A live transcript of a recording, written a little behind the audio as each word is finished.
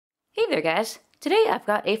there guys, today I've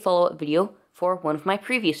got a follow-up video for one of my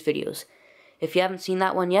previous videos. If you haven't seen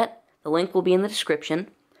that one yet, the link will be in the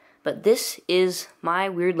description, but this is my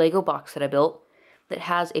weird Lego box that I built that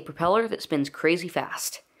has a propeller that spins crazy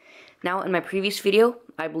fast. Now in my previous video,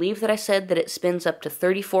 I believe that I said that it spins up to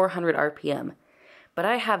 3,400 RPM, but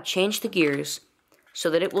I have changed the gears so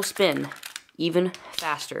that it will spin even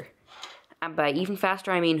faster. And by even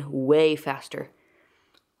faster, I mean way faster.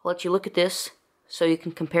 I'll let you look at this so you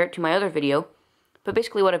can compare it to my other video, but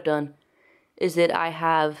basically what I've done is that I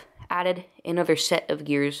have added another set of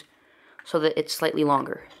gears so that it's slightly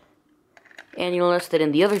longer. And you'll notice that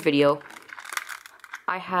in the other video,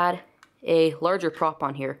 I had a larger prop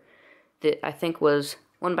on here that I think was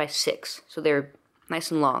 1x6, so they're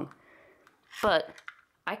nice and long. But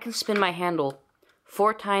I can spin my handle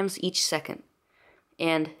 4 times each second,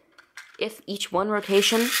 and if each one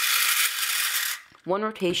rotation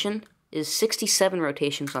is 67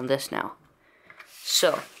 rotations on this now.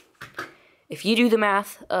 So, if you do the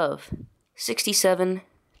math of 67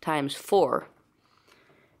 times 4,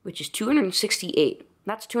 which is 268,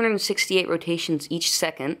 that's 268 rotations each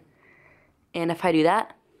second, and if I do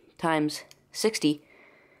that times 60,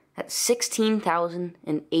 that's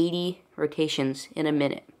 16,080 rotations in a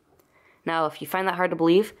minute. Now, if you find that hard to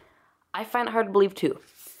believe, I find it hard to believe too,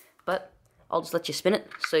 but I'll just let you spin it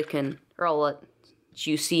so you can, or I'll let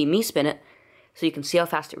you see me spin it so you can see how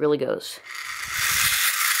fast it really goes.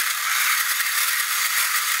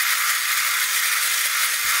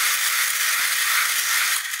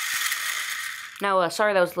 Now,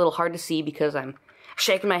 sorry that was a little hard to see because I'm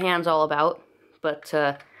shaking my hands all about, but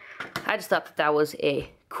I just thought that that was a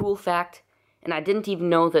cool fact, and I didn't even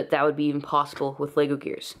know that that would be even possible with Lego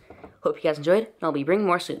gears. Hope you guys enjoyed, and I'll be bringing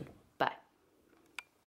more soon.